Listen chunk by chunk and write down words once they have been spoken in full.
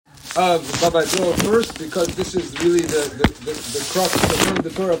Baba, go first because this is really the crux to learn the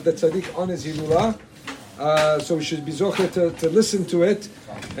Torah of the tzaddik on his Hilula. So we should be zocher to listen to it.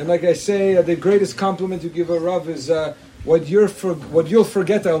 And like I say, the greatest compliment you give a Rav is what you'll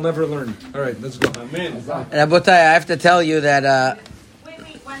forget, I'll never learn. All right, let's go. Amen. Rabotai, I have to tell you that. Wait,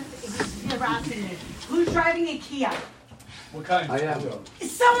 one second. Who's driving a Kia? What kind? I am.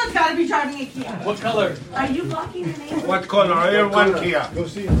 Someone's got to be driving a Kia. What color? Are you blocking the name? What color? I have one Kia. Go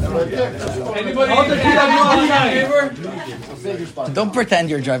see. Anybody? All the Kia Don't pretend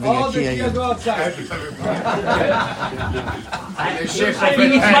you're driving All a the Kia. Kia go outside. I think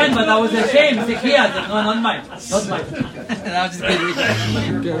it's fine, but that was a shame. It's a Kia. Not mine. Not mine. No, I'm just kidding.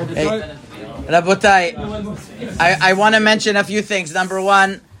 Hey, Rabotai, I want to mention a few things. Number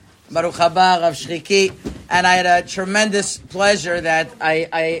one, Baruch haba Rav Shriki, and I had a tremendous pleasure that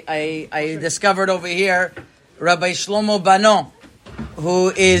I discovered over here Rabbi Shlomo Banon,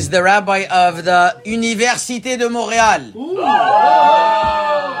 who is the rabbi of the Université de Montréal.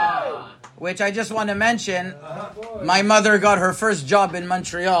 Which I just want to mention, my mother got her first job in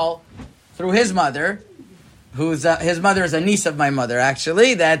Montreal through his mother, who's his mother is a niece of my mother,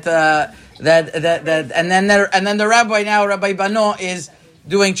 actually. And then the rabbi now, Rabbi Banon, is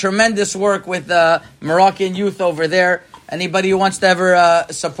doing tremendous work with the Moroccan youth over there. Anybody who wants to ever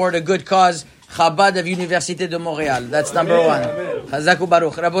support a good cause, Chabad of Université de Montréal. That's number one. Chazaku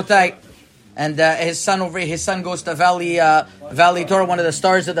Baruch. Rabotai. And his son goes to Valley Torah, one of the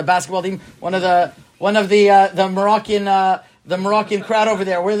stars of the basketball team, one of the Moroccan crowd over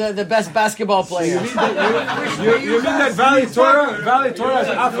there. We're the best basketball players. You mean that Valley Torah has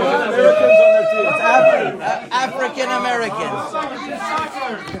African Americans on their team? It's African Americans.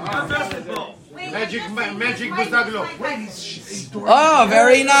 Magic Bustaglo. Oh,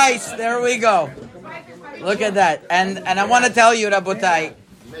 very nice. There we go. Look at that. And I want to tell you, Rabotai,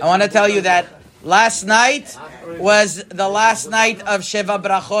 that last night was the last night of Sheva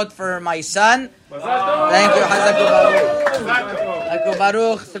Brachot for my son. Thank you, Hazaku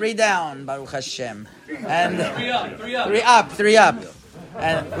Baruch. 3 down, Baruch Hashem. And 3 up.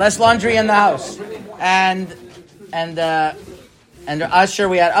 And less laundry in the house. And Usher,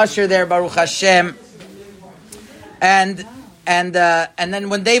 we had Usher there, Baruch Hashem. And then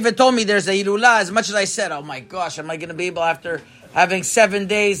when David told me there's a Hilula, as much as I said, oh my gosh, am I going to be able, after having 7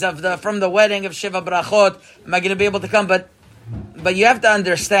 days from the wedding of Sheva Brachot, am I going to be able to come? But you have to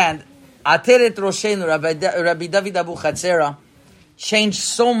understand, Ateret Roshenu, Rabbi David Abu Chatzera, changed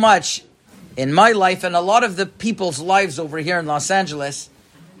so much in my life and a lot of the people's lives over here in Los Angeles.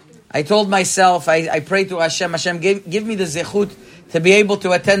 I told myself, I prayed to Hashem, give me the zechut to be able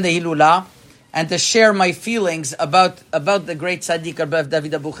to attend the Hilula and to share my feelings about the great tzaddik Rabbi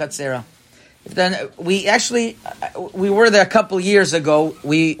David Abu Chatzera. Then we were there a couple years ago.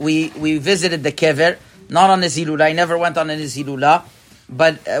 We visited the kever, not on his Hilula. I never went on his Hilula,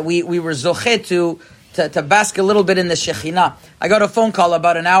 but we were zoche to bask a little bit in the Shekhinah. I got a phone call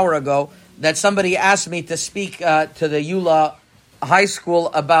about an hour ago that somebody asked me to speak to the Eula High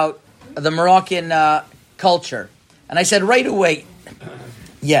School about the Moroccan culture, and I said right away,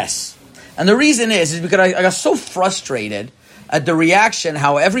 yes. And the reason is because I got so frustrated at the reaction,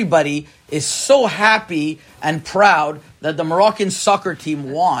 how everybody is so happy and proud that the Moroccan soccer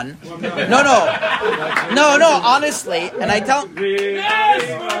team won. No, honestly. And I tell... No.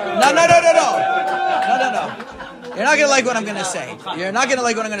 You're not going to like what I'm going to say.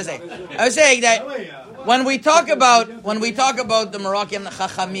 I was saying that when we talk about the Moroccan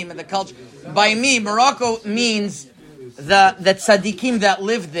Chachamim and the culture, by me, Morocco means the tzaddikim that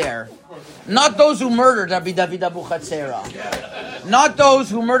lived there. Not those who murdered Rabbi David Abu Chatzera. Not those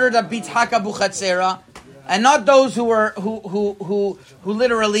who murdered Rabbi Yitzhak Abu Chatzera. And not those who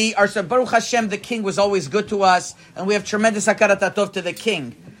literally are... Baruch Hashem, the king was always good to us. And we have tremendous hakarat hatov to the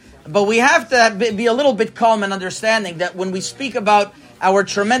king. But we have to be a little bit calm and understanding that when we speak about our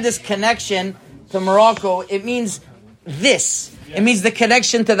tremendous connection to Morocco, it means this. It means the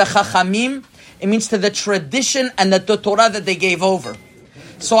connection to the Chachamim. It means to the tradition and the Torah that they gave over.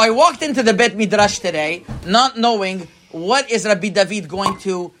 So I walked into the Bet Midrash today, not knowing what is Rabbi David going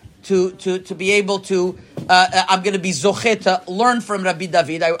to be able to. I'm going to be zoche to learn from Rabbi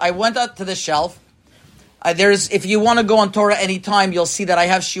David. I went out to the shelf. If you want to go on Torah anytime, you'll see that I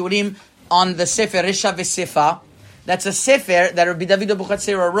have shiurim on the Sefer Risha V'Sifa. That's a Sefer that Rabbi David Abu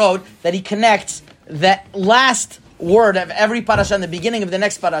Chatzera wrote that he connects the last word of every parasha in the beginning of the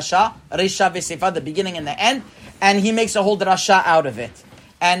next parasha, Risha V'Sifa, the beginning and the end, and he makes a whole drasha out of it.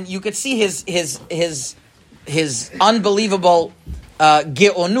 And you could see his unbelievable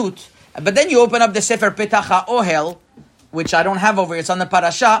geonut. But then you open up the Sefer Petach HaOhel, which I don't have over here. It's on the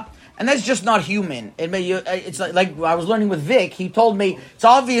parasha, And that's just not human. It's like I was learning with Vic. He told me it's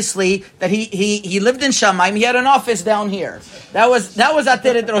obviously that he lived in Shamayim. He had an office down here. That was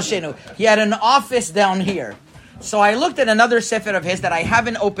Ateret Roshenu. He had an office down here. So I looked at another sefer of his that I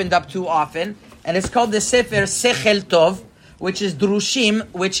haven't opened up too often, and it's called the Sefer Sechel Tov, which is Drushim,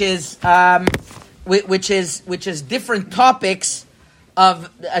 which is different topics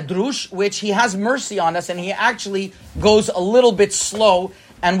of a drush, which he has mercy on us, and he actually goes a little bit slow,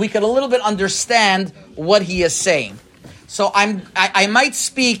 and we could a little bit understand what he is saying. So I might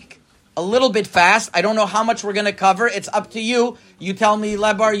speak a little bit fast. I don't know how much we're going to cover. It's up to you. You tell me,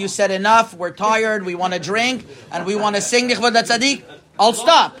 Lebar, you said enough. We're tired. We want to drink, and we want to sing Nichvad HaTzadik. I'll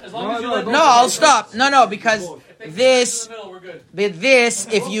stop. I'll stop. No, because this,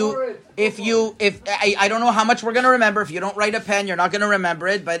 if I don't know how much we're going to remember. If you don't write a pen, you're not going to remember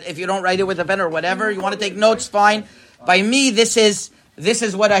it. But if you don't write it with a pen or whatever, you want to take notes, fine. By me, this is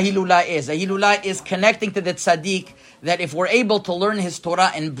what a Hilula is. A Hilula is connecting to the tzaddik, that if we're able to learn his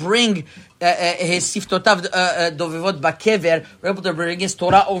Torah and bring his Siftotav Dovevot Bakever, we're able to bring his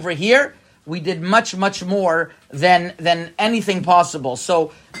Torah over here, we did much, much more than anything possible.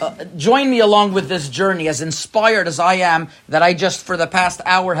 So join me along with this journey, as inspired as I am, that I just for the past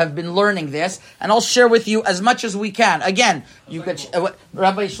hour have been learning this, and I'll share with you as much as we can. Again, you could,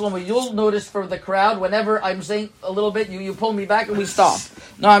 Rabbi Shlomo, you'll notice for the crowd, whenever I'm saying a little bit, you pull me back and we stop.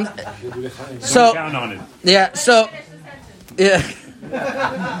 No, so count on it. Yeah, so yeah.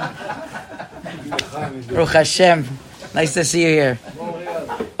 Baruch Hashem, nice to see you here.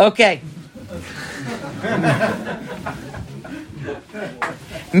 Okay.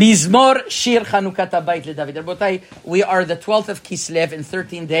 Mizmor Shir Chanukat Habayit LeDavid. Rabotai, we are the 12th of Kislev. In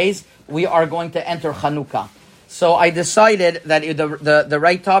 13 days, we are going to enter Chanukah. So I decided that the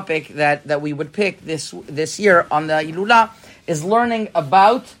right topic that we would pick this year on the Hilula is learning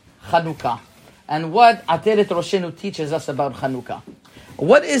about Chanukah and what Ateret Roshenu teaches us about Chanukah.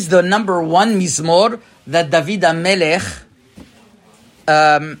 What is the number one Mizmor that David HaMelech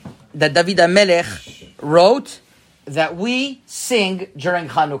wrote that we sing during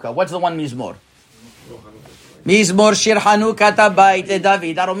Chanukah? What's the one Mizmor? Mizmor Shir Chanukah Habayit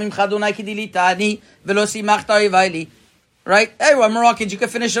LeDavid. Aromim Chadonai Kidilitani Velo Simachta Oivai. Right? Hey, we're Moroccans. You can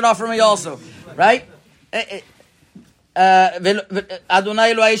finish it off for me also. Right?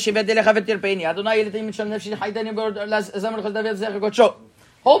 Adonai Elohai Shevet Elecha V'Tirpeini. Adonai Elohim Mishal Nefshi Haydani Zamar Chol David Zech Godsho.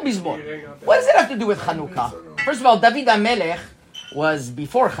 Whole Mizmor. What does it have to do with Chanukah? First of all, David HaMelech was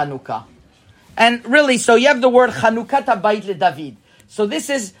before Chanukah. And really, so you have the word Chanukat Habayit LeDavid. So this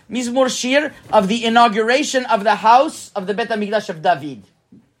is Mizmor Shir of the inauguration of the house of the Bet HaMikdash of David.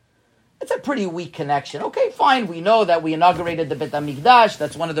 It's a pretty weak connection. Okay, fine, we know that we inaugurated the Bet HaMikdash.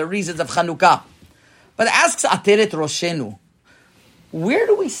 That's one of the reasons of Chanukah. But asks Ateret Roshenu, where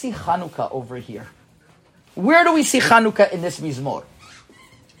do we see Chanukah over here? Where do we see Chanukah in this Mizmor?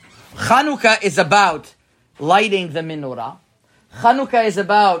 Chanukah is about lighting the menorah. Chanukah is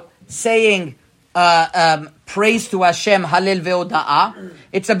about saying praise to Hashem, Halel ve'oda'ah.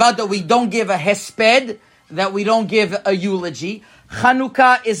 It's about that we don't give a hesped, that we don't give a eulogy.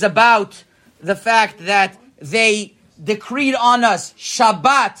 Chanukah is about the fact that they decreed on us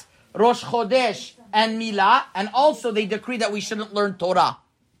Shabbat, Rosh Chodesh, and Milah, and also they decreed that we shouldn't learn Torah.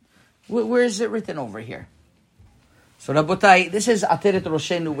 Where is it written over here? So Rabotai, this is Ateret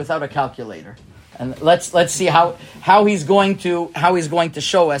Roshenu without a calculator. And let's see how he's going to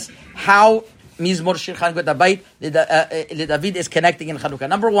show us how Mizmor Shir Chanukat Habayit LeDavid is connecting in Chanukah.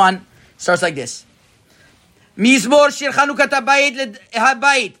 Number one starts like this: Mizmor Shir Chanukat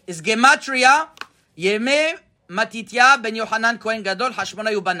Habayit is gematria Yemei Matitya ben Yohanan Kohen Gadol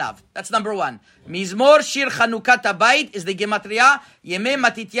Hashmona Ubanav. That's number one. Mizmor Shir Chanukat Habayit is the gematria Yemei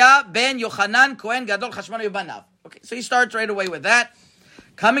Matitya ben Yohanan Kohen Gadol Hashmona Ubanav. Okay, so he starts right away with that,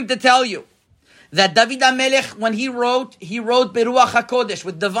 coming to tell you that David HaMelech, when he wrote Beruach HaKodesh,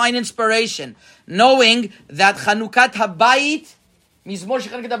 with divine inspiration, knowing that Chanukat Habayit, Mizmor Shir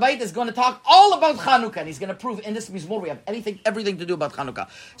Chanukat Habayit, is going to talk all about Chanukah, and he's going to prove in this Mizmor we have everything to do about Chanukah.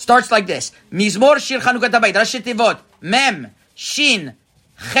 Starts like this: Mizmor Shir Chanukat Habayit, Rashi Tevot, Mem, Shin,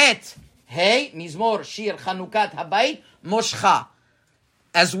 Chet, Hey, Mizmor Shir Chanukat Habayit, Moshcha,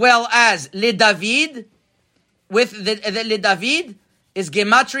 as well as LeDavid, with the LeDavid, is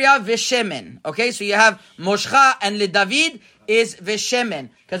Gematria Veshemen. Okay, so you have Moshcha, and LeDavid is Veshemen.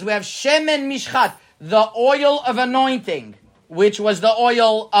 Because we have Shemen Mishchat, the oil of anointing, which was the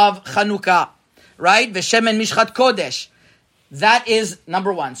oil of Chanukah. Right? Veshemen Mishchat Kodesh. That is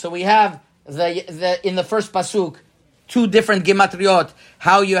number one. So we have the in the first pasuk, two different Gematriot,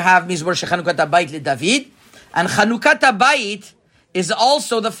 how you have Mizmor Shir Chanukat Habayit LeDavid. And Chanukat Habayit is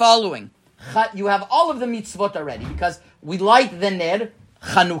also the following. You have all of the mitzvot already, because we light the ner,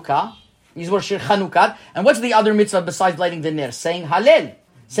 Chanukah, Mizmor Shir Chanukah. And what's the other mitzvah besides lighting the ner? Saying Hallel.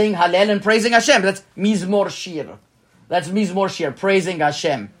 Saying Hallel and praising Hashem. That's Mizmor Shir. That's Mizmor Shir, praising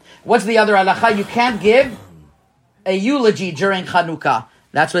Hashem. What's the other halacha? You can't give a eulogy during Chanukah.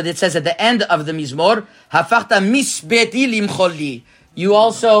 That's what it says at the end of the Mizmor. Hafachta misbeti limcholi.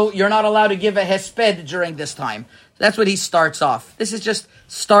 You're not allowed to give a hesped during this time. That's what he starts off. This is just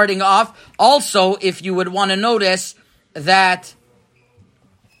starting off. Also, if you would want to notice that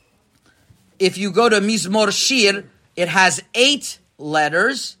if you go to Mizmor Shir, it has 8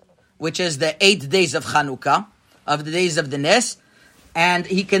 letters, which is the 8 days of Chanukah, of the days of the Nes. And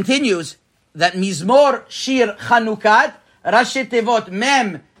he continues that Mizmor Shir Chanukat, Rashi Tevot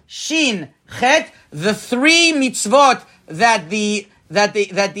Mem Shin Chet, the 3 mitzvot that the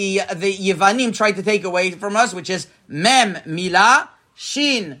Yevanim tried to take away from us, which is Mem Milah,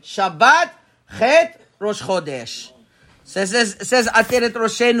 Shin Shabbat, Chet Rosh Chodesh. Says Ateret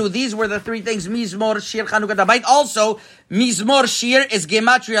Roshenu, these were the 3 things, Mizmor Shir Chanukah Habayit. Also, Mizmor Shir is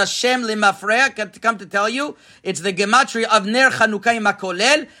Gematria Shem Lemafreya, come to tell you, it's the Gematria of Ner Chanukah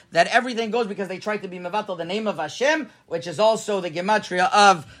Makolel, that everything goes because they tried to be Mevatel, the name of Hashem, which is also the Gematria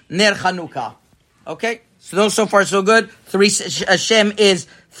of Ner Chanukah. Okay? So far so good. Hashem is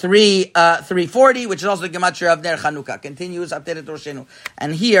 340, which is also the Gematria of Ner Chanukah. Continues Ateret Roshenu.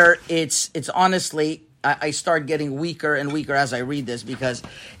 And here, it's honestly, I start getting weaker and weaker as I read this, because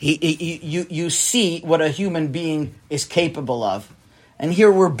you see what a human being is capable of, and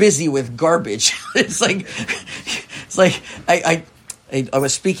here we're busy with garbage. It's like I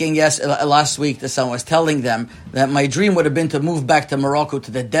was speaking last week to someone. I was telling them that my dream would have been to move back to Morocco,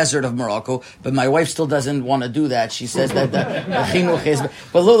 to the desert of Morocco, but my wife still doesn't want to do that. She says that the chinuch is.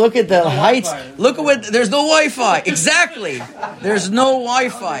 But look at the heights. Look at what. There's no Wi-Fi. Exactly. There's no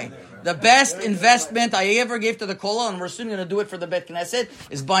Wi-Fi. The best investment I ever gave to the Kollel, and we're soon going to do it for the Bet Knesset,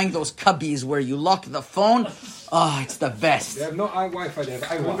 is buying those cubbies where you lock the phone. Oh, it's the best. They have no Wi-Fi, they have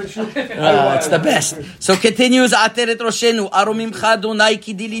iWatch. It's the best. So continues, Ateret Roshenu, Aromimcha Donai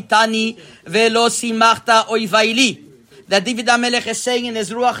Kidilitani Velo Simachta Oivaili. That David HaMelech is saying in his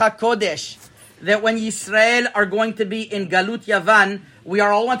Ruach HaKodesh, that when Yisrael are going to be in Galut Yavan, we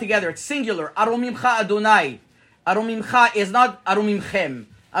are all one together. It's singular. Aromimcha Adonai. Aromimcha is not Aromimchem.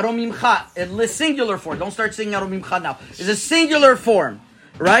 Aromimcha, a singular form. Don't start singing Aromimcha now. It's a singular form,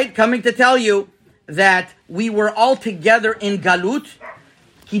 right? Coming to tell you that we were all together in Galut.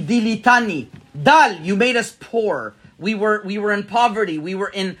 Kidilitani. Dal, you made us poor. We were in poverty. We were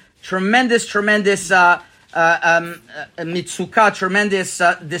in tremendous mitzuka, tremendous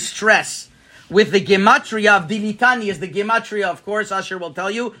distress. With the gematria of Dilitani is the gematria, of course, Asher will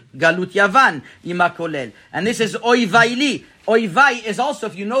tell you, Galut Yavan, Imakolel. And this is Oivaili. Oivai is also,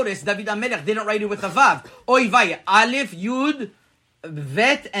 if you notice, David HaMelech didn't write it with a Vav. Oivai, Aleph, Yud,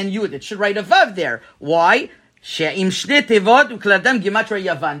 Vet, and Yud. It should write a Vav there. Why? She'im Shne Tevot Ukladam Gematria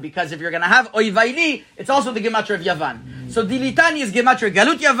Yavan. Because if you're going to have Oivaili, it's also the gematria of Yavan. So Dilitani is gematria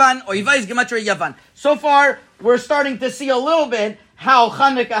Galut Yavan, Oivai is gematria Yavan. So far, we're starting to see a little bit how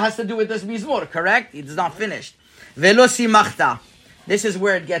Chanukah has to do with this Mizmor, correct? It's not finished. Velo Simachta. This is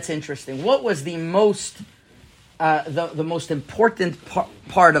where it gets interesting. What was the most important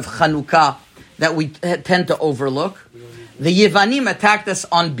part of Chanukah that we tend to overlook? The Yevanim attacked us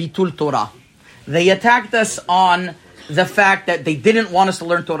on Bitul Torah. They attacked us on the fact that they didn't want us to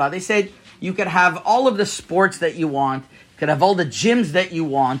learn Torah. They said, you could have all of the sports that you want, you could have all the gyms that you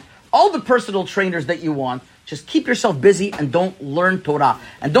want, all the personal trainers that you want, just keep yourself busy and don't learn Torah.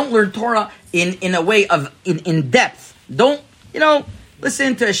 And don't learn Torah in a way of in depth. Don't,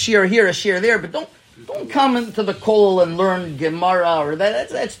 listen to a shir here, a shir there, but don't come into the kollel and learn Gemara or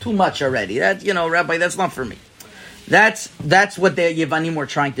that's too much already. That, Rabbi, that's not for me. That's what the Yevanim were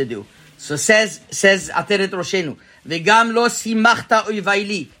trying to do. So says Ateret Roshenu, Vegam lo simachta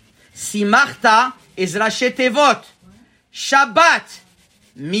oivaili. Simachta is Rashi Tevot. Shabbat,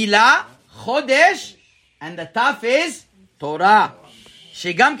 Milah, Chodesh, and the Taf is Torah.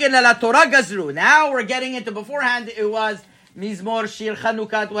 Shegam ken la Torah gazru. Now we're getting into, beforehand it was Mizmor Shir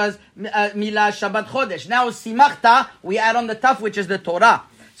Chanukah, it was Milah, Shabbat, Chodesh. Now Simachta, we add on the Taf, which is the Torah.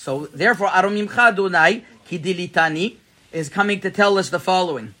 So therefore, Aromimcha Adonai, Kidilitani, is coming to tell us the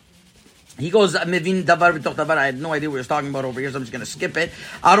following. He goes, Mevin davar v'toch davar. I had no idea what he was talking about over here, so I'm just going to skip it.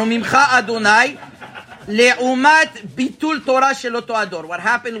 Aromimcha Adonai, le'umat bitul Torah shelo to'ador. What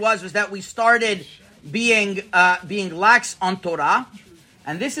happened was that we started being lax on Torah,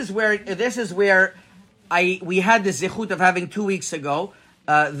 and this is where we had the zechut of having 2 weeks ago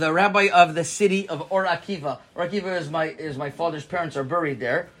the rabbi of the city of Or Akiva. Or Akiva is my father's parents are buried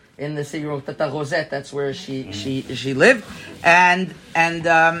there in the city of Tata Rosette. That's where she lived, and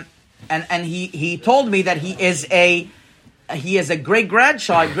he told me that he is a great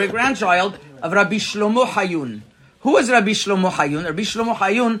grandchild of Rabbi Shlomo Hayun. Who is Rabbi Shlomo Hayun? Rabbi Shlomo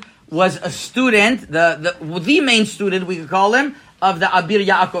Hayun was a student, the main student, we could call him, of the Abir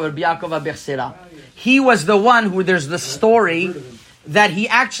Yaakov, Rabbi Yaakov Abersera. He was the one who, there's the story that he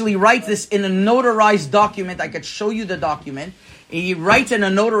actually writes this in a notarized document. I could show you the document. He writes in a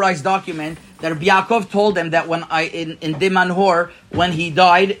notarized document that Rabbi Yaakov told him that when in Dimanhor, when he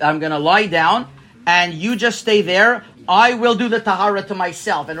died, I'm going to lie down and you just stay there. I will do the tahara to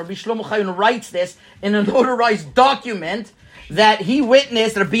myself. And Rabbi Shlomo Chayun writes this in a notarized document that he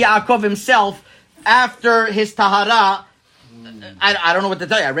witnessed Rabbi Yaakov himself after his tahara. I don't know what to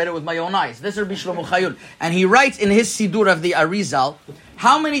tell you. I read it with my own eyes. This is Rabbi Shlomo Chayun. And he writes in his Sidur of the Arizal,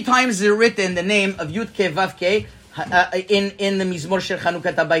 how many times is it written the name of Yud Ke Vav Ke in the Mizmor Shel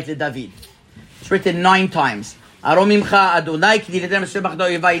Chanukat Habayit LeDavid? It's written 9 times. Aromimcha Adonai K'di L'Etem Shebach Do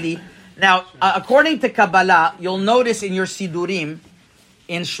Yivaili. Now, according to Kabbalah, you'll notice in your Sidurim,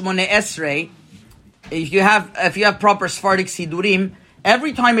 in Shmoneh Esrei, if you have proper Sephardic Sidurim,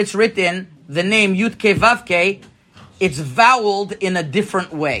 every time it's written the name Yud Ke Vav Ke, it's voweled in a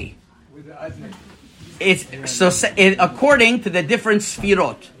different way. According to the different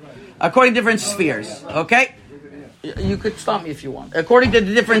sfirot, according to different spheres. Okay, you could stop me if you want. According to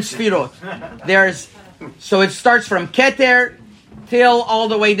the different sfirot, so it starts from Keter till all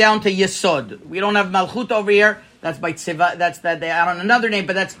the way down to Yesod. We don't have Malchut over here. That's by Tzeva. That's that they add on another name,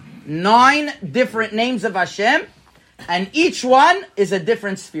 but that's 9 different names of Hashem, and each one is a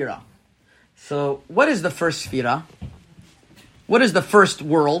different sphira. So, what is the first sphira? What is the first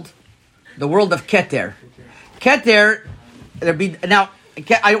world? The world of Keter. Keter.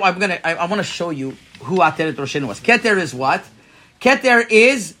 I want to show you who Ateret Roshenu was. Keter is what? Keter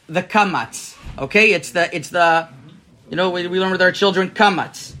is the kamatz. Okay, it's the. We learn with our children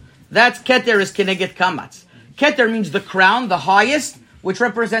kamatz. That's Keter is Keneged kamatz. Keter means the crown, the highest, which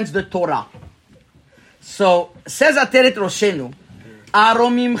represents the Torah. So says Ateret Roshenu,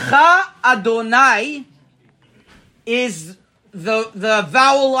 Aromimcha Adonai is the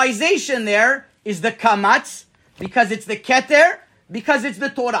vowelization there is the kamatz, because it's the Keter, because it's the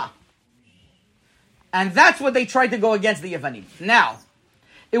Torah. And that's what they tried to go against the Yevanim. Now,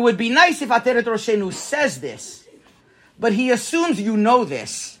 it would be nice if Ateret Roshenu says this, but he assumes you know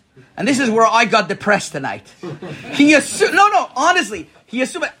this. And this is where I got depressed tonight. Honestly, he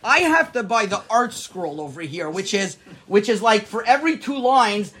assumed I have to buy the art scroll over here, which is like for every 2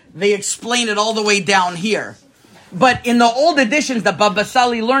 lines, they explain it all the way down here. But in the old editions that Baba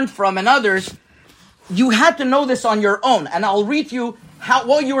Sali learned from and others, you had to know this on your own. And I'll read you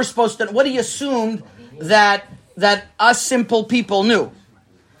what you were supposed to, what he assumed that us simple people knew.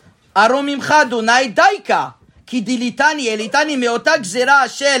 Aromimcha Dunai Daika, ki dilitani elitani meota gzera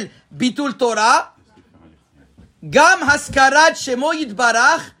shel bitul Torah, gam haskarat shemo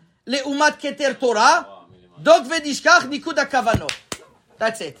yitbarach leumat keter Torah, dog vedishkach nikud hakavanot.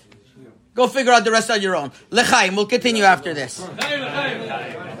 That's it. Go figure out the rest on your own. L'chaim, we'll continue after this.